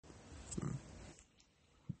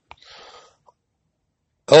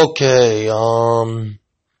Okay, is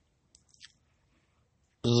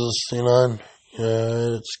this thing on?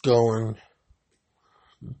 Yeah, it's going.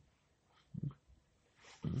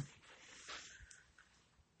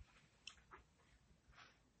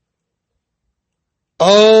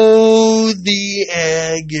 Oh, the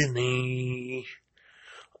agony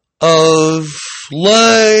of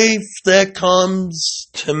life that comes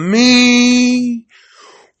to me.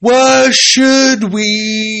 Why should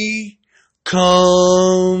we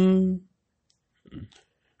come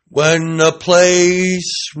when a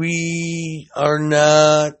place we are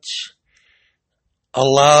not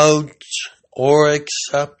allowed or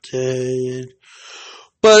accepted?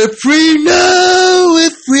 But if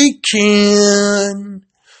we can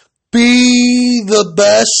be the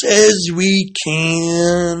best as we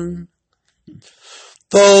can,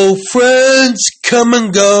 though friends come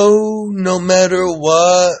and go, no matter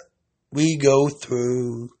what we go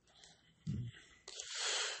through.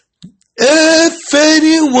 If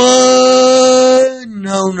anyone,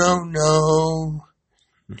 no,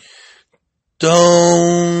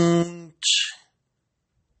 don't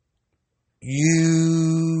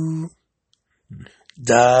you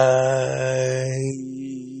die.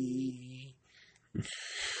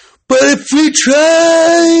 But if we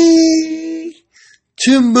try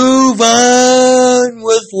to move on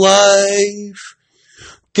with life,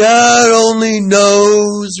 God only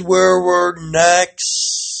knows where we're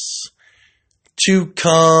next to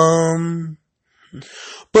come.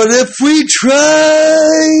 But if we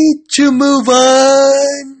try to move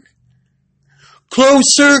on,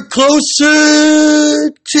 closer to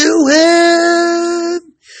Him,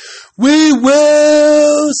 we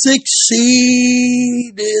will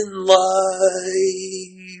succeed in life.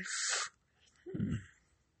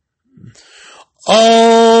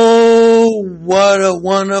 Oh, what a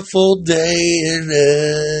wonderful day it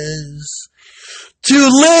is to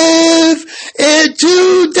live and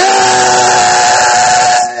to die.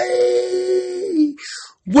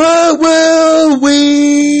 What will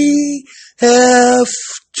we have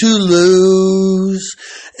to lose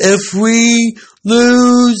if we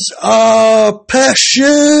lose our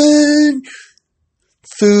passion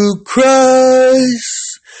through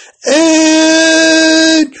Christ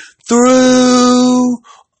and through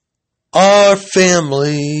our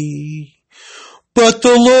family? But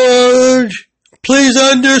the Lord, please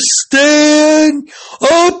understand,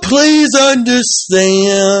 oh please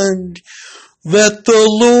understand that the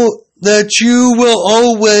Lord, that you will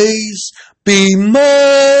always be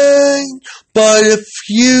mine. But if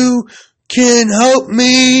you can help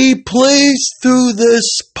me, please, through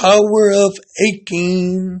this power of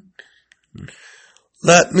aching,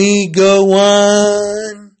 let me go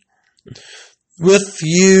on with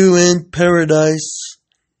you in paradise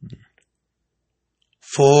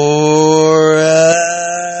forever.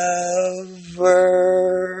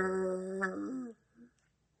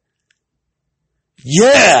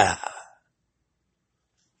 Yeah!